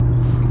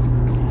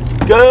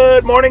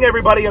Good morning,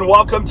 everybody, and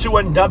welcome to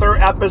another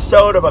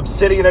episode of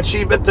Obsidian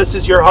Achievement. This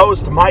is your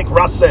host, Mike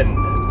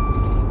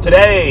Russin.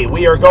 Today,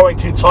 we are going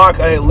to talk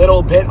a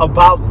little bit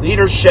about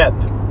leadership.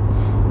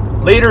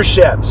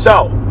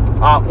 So,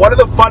 one of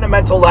the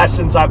fundamental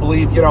lessons, I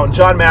believe, and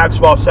John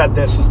Maxwell said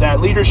this, is that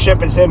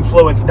leadership is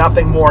influence,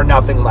 nothing more,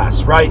 nothing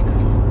less, right?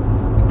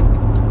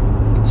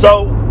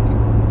 So,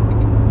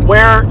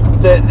 where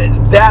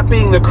that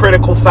being the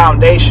critical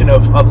foundation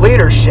of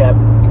leadership,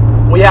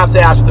 we have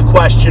to ask the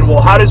question,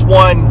 well, how does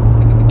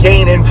one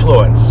gain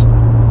influence?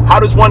 How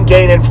does one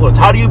gain influence?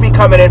 How do you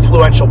become an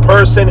influential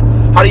person?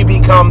 How do you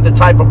become the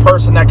type of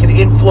person that can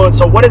influence?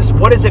 So what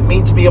does it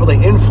mean to be able to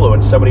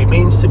influence somebody? It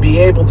means to be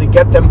able to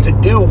get them to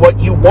do what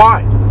you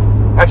want.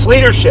 That's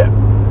leadership,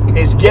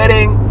 is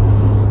getting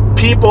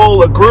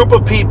people, a group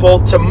of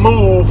people, to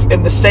move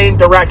in the same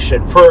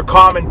direction for a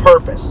common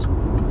purpose.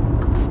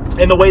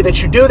 And the way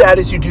that you do that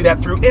is you do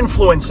that through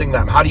influencing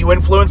them. How do you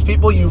influence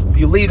people? You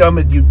lead them,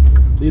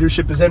 and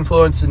leadership is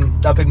influence and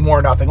nothing more,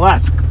 nothing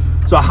less.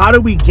 So how do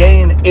we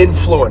gain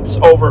influence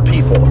over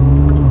people?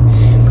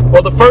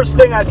 Well, the first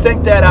thing I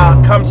think that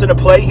comes into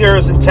play here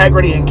is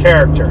integrity and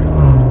character.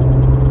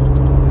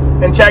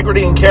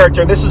 Integrity and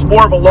character. This is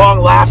more of a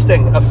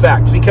long-lasting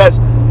effect because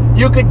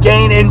you could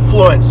gain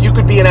influence. You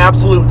could be an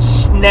absolute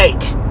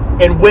snake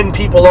and win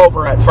people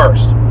over at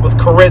first with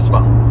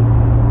charisma.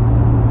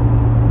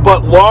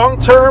 But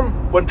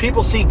long-term, when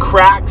people see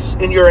cracks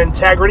in your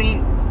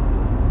integrity,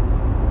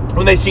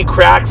 when they see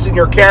cracks in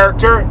your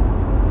character,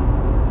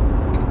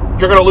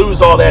 you're going to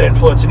lose all that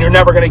influence and you're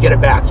never going to get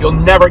it back. You'll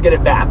never get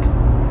it back.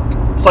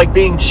 It's like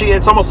being cheated.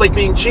 It's almost like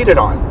being cheated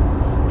on.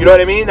 You know what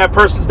I mean? That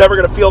person's never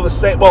going to feel the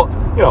same. Well,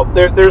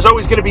 there's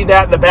always going to be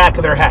that in the back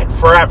of their head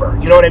forever.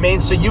 You know what I mean?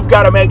 So you've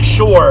got to make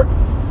sure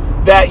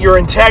that your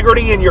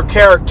integrity and your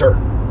character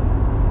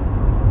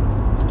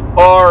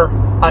are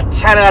a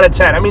 10 out of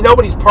 10. I mean,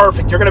 nobody's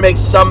perfect. You're going to make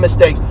some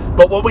mistakes.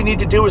 But what we need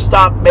to do is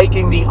stop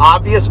making the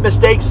obvious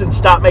mistakes and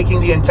stop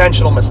making the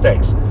intentional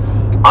mistakes.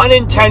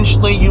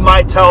 Unintentionally, you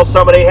might tell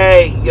somebody,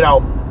 hey,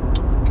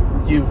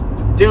 you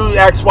do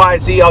X, Y,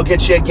 Z, I'll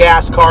get you a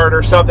gas card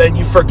or something, and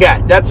you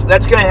forget. That's going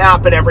to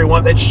happen every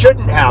once. It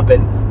shouldn't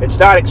happen. It's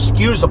not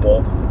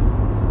excusable,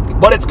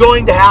 but it's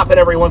going to happen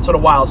every once in a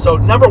while. So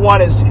number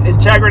one is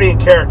integrity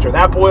and character.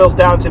 That boils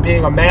down to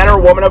being a man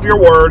or woman of your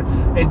word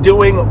and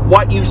doing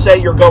what you say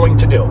you're going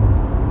to do.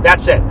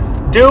 That's it.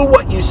 Do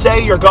what you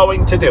say you're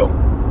going to do.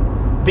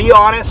 Be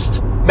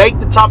honest. Make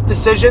the tough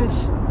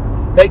decisions.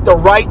 Make the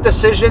right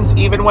decisions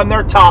even when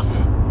they're tough.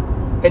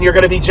 And you're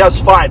going to be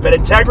just fine. But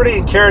integrity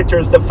and character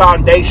is the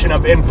foundation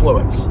of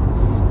influence.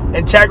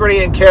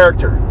 Integrity and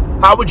character.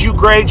 How would you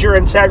grade your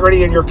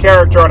integrity and your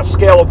character on a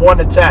scale of 1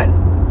 to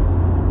 10?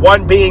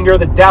 1 being you're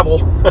the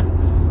devil,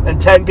 and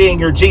 10 being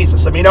you're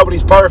Jesus. I mean,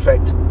 nobody's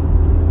perfect,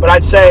 but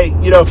I'd say,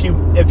 if you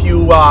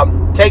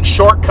take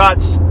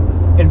shortcuts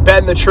and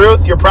bend the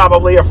truth, you're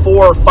probably a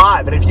 4 or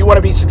 5. And if you want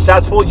to be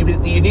successful, you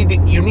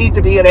need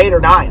to be an 8 or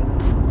 9.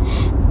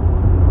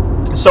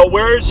 So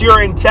where's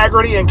your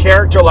integrity and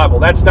character level?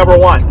 That's number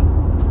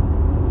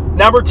 1.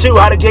 Number 2,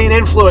 how to gain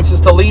influence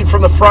is to lead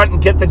from the front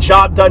and get the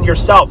job done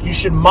yourself. You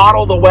should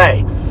model the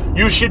way.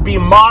 You should be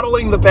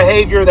modeling the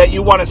behavior that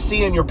you want to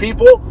see in your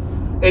people.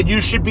 And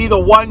you should be the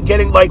one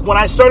getting, like when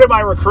I started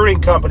my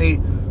recruiting company,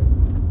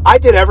 I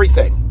did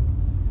everything.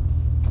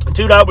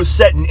 Dude, I was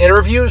setting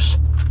interviews.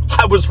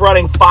 I was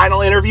running final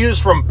interviews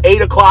from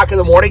 8 o'clock in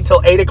the morning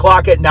till 8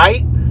 o'clock at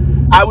night.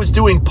 I was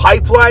doing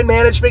pipeline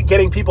management,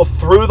 getting people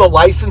through the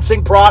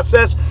licensing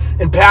process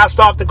and passed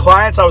off to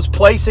clients. I was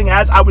placing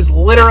ads. I was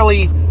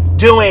literally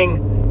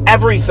doing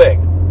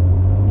everything.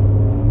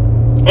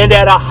 And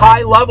at a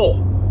high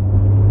level.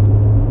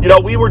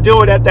 We were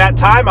doing at that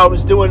time, I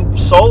was doing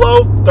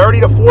solo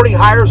 30 to 40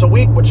 hires a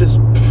week, which is,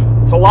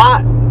 it's a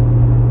lot.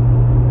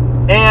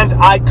 And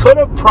I could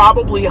have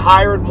probably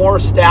hired more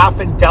staff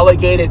and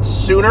delegated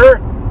sooner.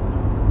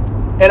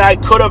 And I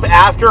could have,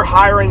 after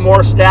hiring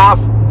more staff,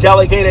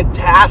 delegated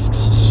tasks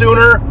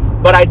sooner,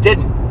 but I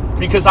didn't.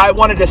 Because I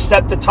wanted to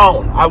set the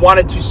tone. I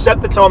wanted to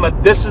set the tone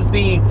that this is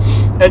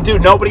and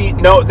dude,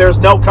 there's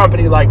no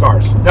company like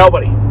ours.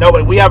 Nobody.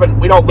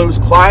 We don't lose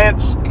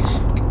clients.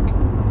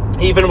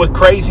 Even with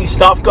crazy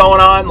stuff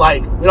going on,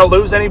 we don't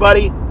lose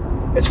anybody.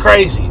 It's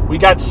crazy. We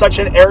got such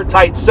an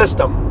airtight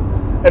system.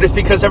 And it's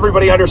because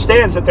everybody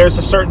understands that there's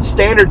a certain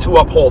standard to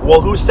uphold.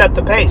 Well, who set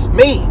the pace?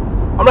 Me.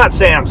 I'm not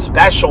saying I'm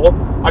special.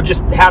 I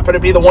just happen to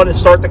be the one to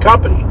start the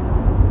company.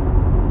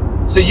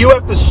 So you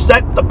have to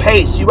set the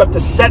pace. You have to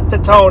set the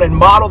tone and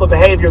model the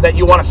behavior that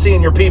you want to see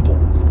in your people.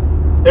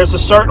 There's a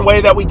certain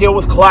way that we deal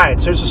with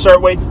clients. There's a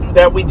certain way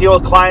that we deal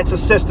with clients'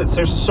 assistants.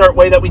 There's a certain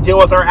way that we deal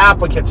with our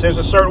applicants. There's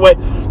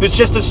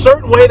just a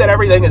certain way that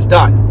everything is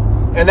done.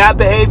 And that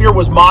behavior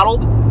was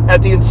modeled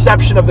at the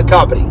inception of the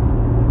company.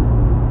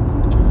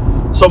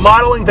 So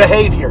modeling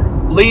behavior,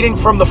 leading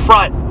from the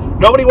front.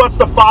 Nobody wants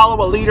to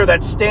follow a leader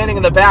that's standing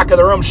in the back of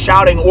the room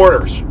shouting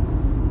orders.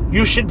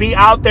 You should be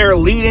out there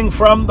leading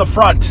from the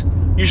front.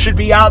 You should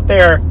be out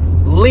there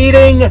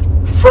leading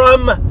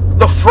from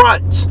the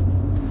front.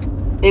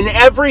 in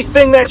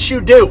everything that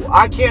you do.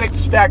 I can't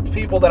expect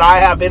people that I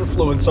have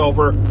influence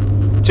over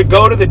to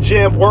go to the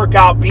gym, work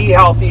out, be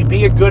healthy,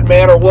 be a good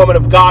man or woman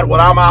of God when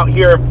I'm out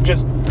here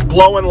just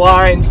blowing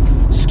lines,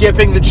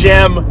 skipping the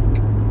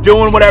gym,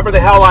 doing whatever the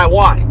hell I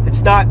want.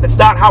 It's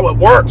not how it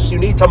works. You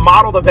need to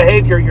model the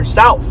behavior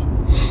yourself.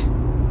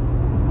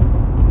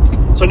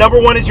 So number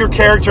one is your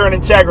character and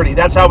integrity.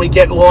 That's how we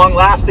get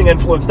long-lasting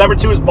influence. Number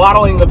two is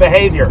modeling the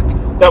behavior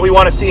that we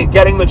want to see and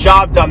getting the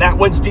job done. That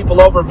wins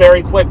people over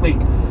very quickly.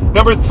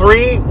 Number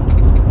three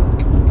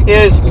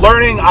is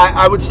learning.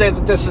 I would say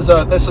that this is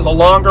a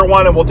longer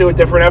one, and we'll do a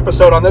different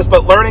episode on this,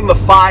 but learning the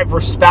 5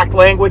 respect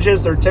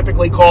languages. They're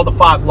typically called the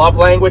 5 love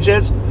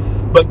languages.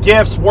 But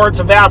gifts, words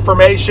of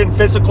affirmation,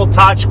 physical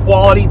touch,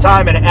 quality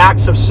time, and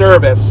acts of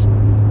service.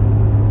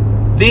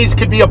 These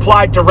could be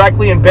applied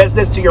directly in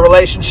business to your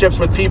relationships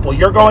with people.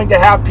 You're going to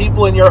have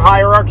people in your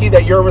hierarchy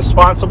that you're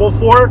responsible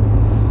for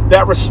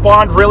that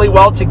respond really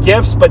well to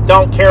gifts but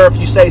don't care if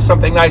you say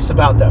something nice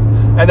about them.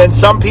 And then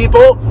some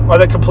people are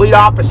the complete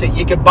opposite.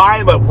 You could buy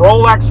them a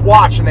Rolex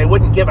watch and they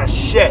wouldn't give a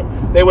shit.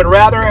 They would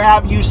rather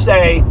have you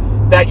say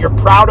that you're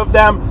proud of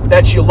them,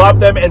 that you love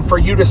them, and for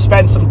you to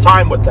spend some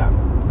time with them.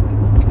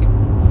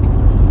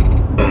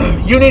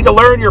 You need to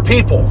learn your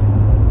people.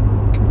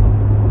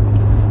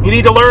 You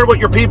need to learn what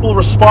your people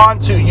respond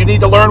to. You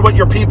need to learn what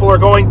your people are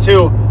going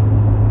to,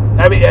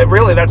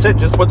 really, that's it,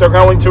 just what they're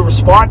going to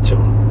respond to.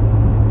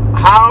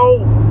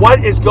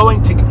 What is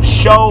going to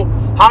show,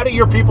 how do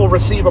your people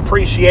receive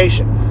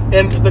appreciation?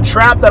 And the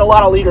trap that a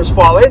lot of leaders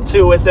fall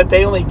into is that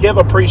they only give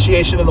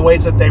appreciation in the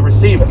ways that they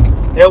receive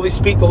it. They only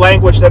speak the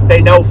language that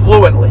they know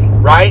fluently,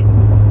 right?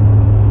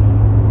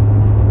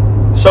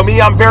 So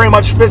me, I'm very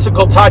much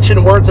physical touch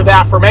and words of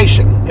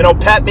affirmation. You know,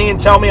 pet me and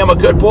tell me I'm a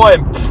good boy,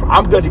 and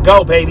I'm good to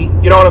go, baby.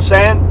 You know what I'm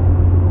saying?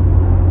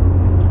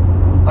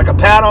 Like a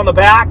pat on the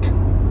back,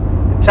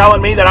 and telling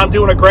me that I'm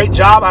doing a great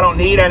job. I don't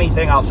need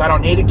anything else. I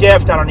don't need a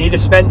gift. I don't need to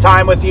spend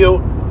time with you.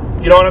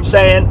 You know what I'm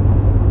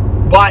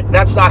saying? But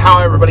that's not how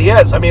everybody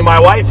is. I mean, my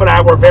wife and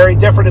I were very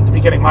different at the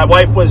beginning. My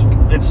wife was,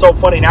 it's so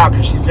funny now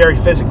because she's very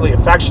physically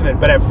affectionate,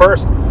 but at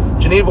first,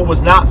 Geneva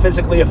was not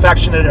physically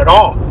affectionate at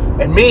all.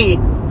 And me,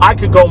 I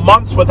could go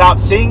months without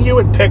seeing you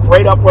and pick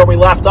right up where we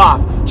left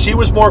off. She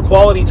was more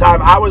quality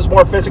time. I was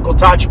more physical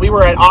touch. We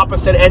were at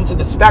opposite ends of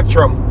the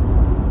spectrum,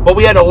 but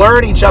we had to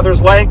learn each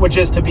other's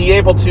languages to be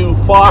able to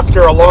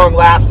foster a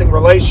long-lasting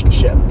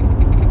relationship.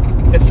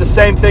 It's the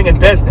same thing in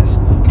business.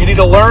 You need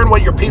to learn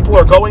what your people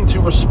are going to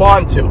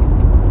respond to,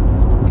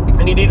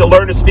 and you need to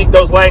learn to speak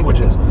those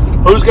languages.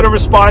 Who's going to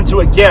respond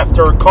to a gift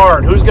or a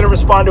card? Who's going to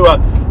respond to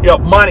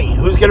money?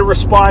 Who's going to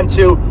respond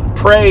to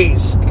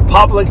praise,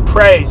 public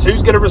praise?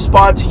 Who's going to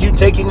respond to you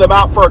taking them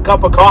out for a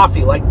cup of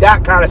coffee? Like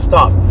that kind of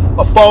stuff.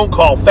 A phone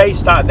call,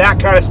 FaceTime, that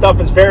kind of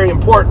stuff is very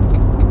important.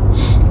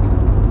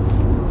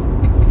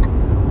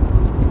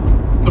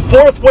 The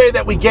fourth way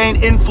that we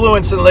gain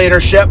influence in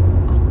leadership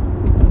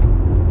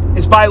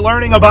is by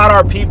learning about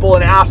our people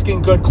and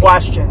asking good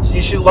questions.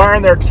 You should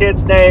learn their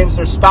kids' names,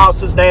 their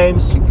spouses'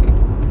 names,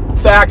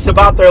 facts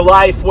about their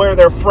life, where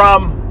they're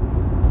from,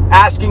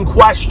 asking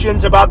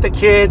questions about the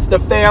kids, the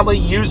family,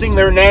 using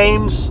their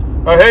names.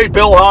 Hey,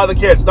 Bill, how are the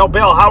kids? No,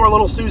 Bill, how are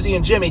little Susie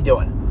and Jimmy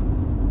doing?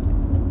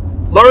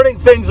 Learning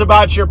things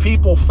about your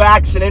people,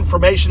 facts and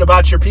information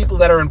about your people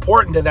that are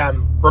important to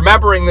them,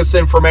 remembering this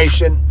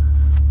information,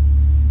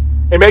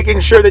 and making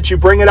sure that you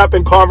bring it up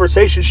in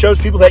conversation shows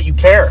people that you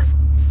care.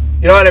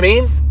 You know what I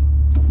mean?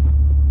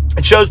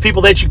 It shows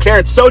people that you care.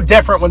 It's so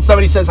different when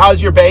somebody says,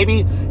 how's your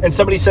baby? And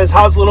somebody says,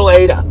 how's little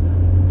Ada?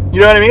 You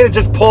know what I mean? It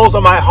just pulls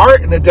on my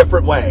heart in a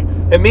different way.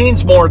 It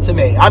means more to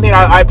me. I mean,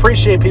 I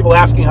appreciate people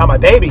asking how my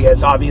baby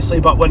is, obviously,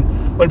 but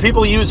when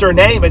people use their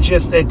name, it's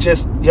just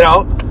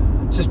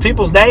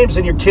people's names,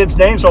 and your kids'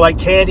 names are like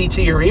candy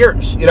to your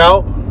ears, you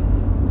know?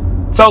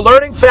 So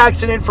learning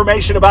facts and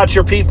information about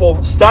your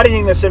people,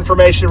 studying this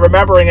information,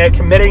 remembering it,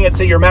 committing it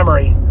to your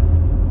memory,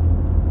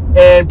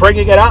 and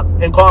bringing it up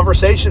in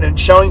conversation and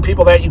showing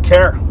people that you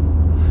care.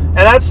 And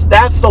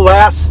that's the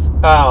last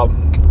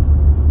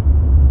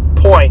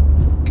point,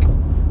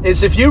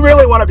 is if you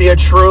really want to be a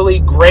truly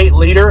great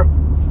leader,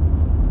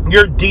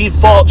 your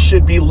default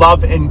should be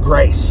love and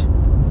grace.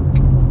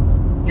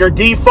 Your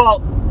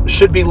default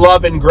should be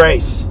love and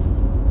grace.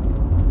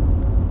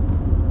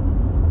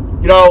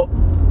 You know,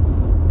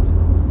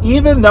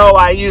 even though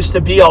I used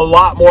to be a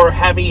lot more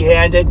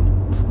heavy-handed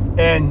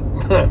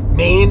and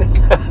mean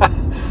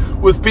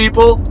with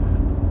people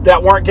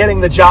that weren't getting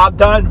the job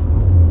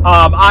done,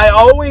 I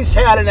always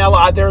had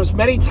there's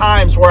many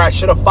times where I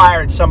should have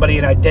fired somebody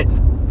and I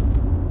didn't.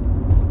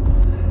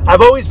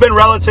 I've always been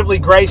relatively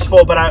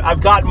graceful, but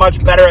I've gotten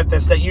much better at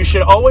this, that you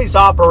should always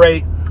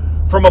operate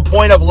from a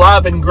point of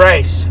love and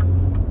grace.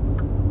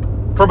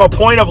 From a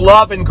point of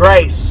love and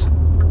grace.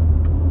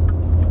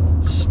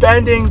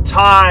 Spending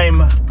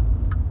time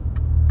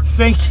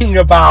thinking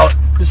about,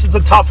 this is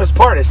the toughest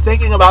part, is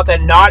thinking about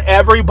that not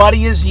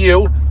everybody is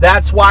you.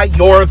 That's why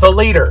you're the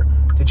leader.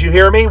 Did you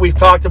hear me? We've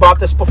talked about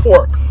this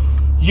before.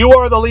 You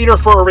are the leader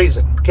for a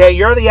reason. Okay,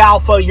 you're the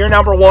alpha, you're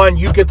number one,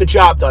 you get the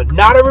job done.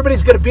 Not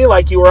everybody's going to be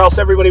like you, or else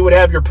everybody would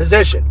have your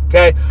position.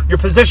 Okay, your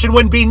position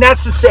wouldn't be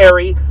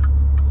necessary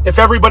if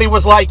everybody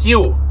was like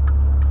you.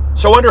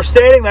 So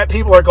understanding that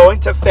people are going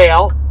to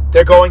fail,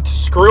 they're going to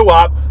screw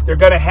up, they're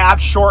going to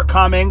have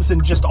shortcomings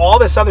and just all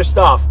this other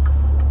stuff.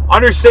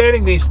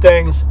 Understanding these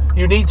things,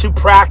 you need to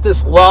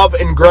practice love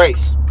and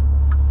grace.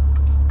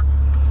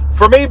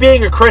 For me,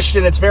 being a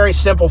Christian, it's very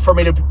simple for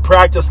me to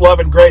practice love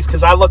and grace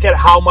because I look at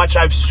how much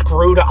I've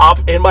screwed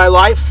up in my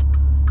life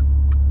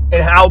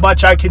and how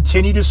much I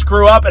continue to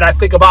screw up, and I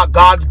think about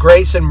God's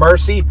grace and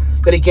mercy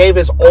that He gave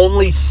His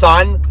only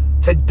Son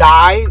to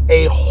die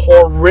a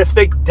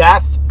horrific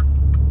death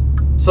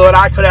so that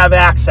I could have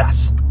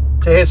access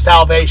to His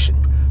salvation.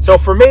 So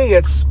for me,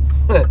 it's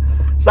not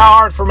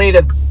hard for me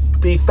to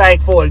be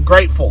thankful and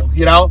grateful,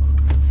 you know?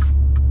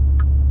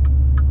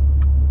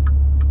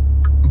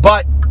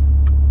 But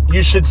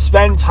you should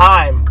spend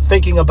time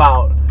thinking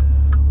about,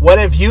 when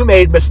have you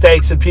made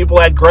mistakes and people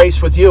had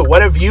grace with you?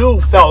 When have you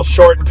fell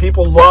short and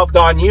people loved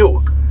on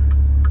you?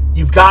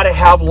 You've got to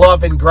have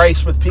love and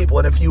grace with people.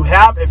 And if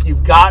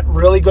you've got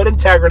really good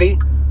integrity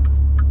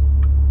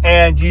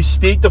and you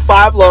speak the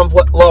 5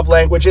 love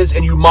languages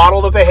and you model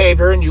the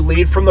behavior and you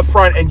lead from the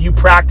front and you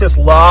practice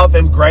love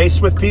and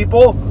grace with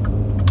people,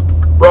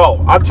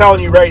 bro, I'm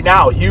telling you right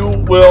now, you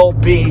will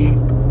be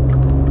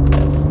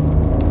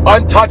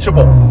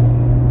untouchable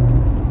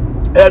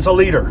as a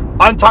leader.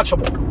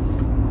 Untouchable.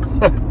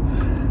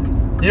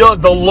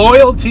 The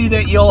loyalty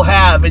that you'll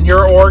have in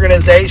your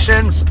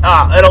organizations,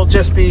 it'll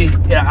just be,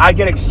 I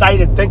get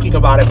excited thinking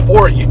about it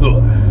for you.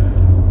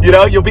 You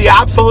know, you'll be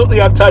absolutely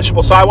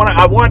untouchable. So I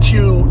want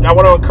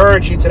to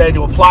encourage you today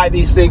to apply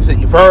these things that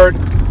you've heard.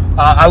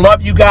 I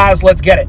love you guys. Let's get it.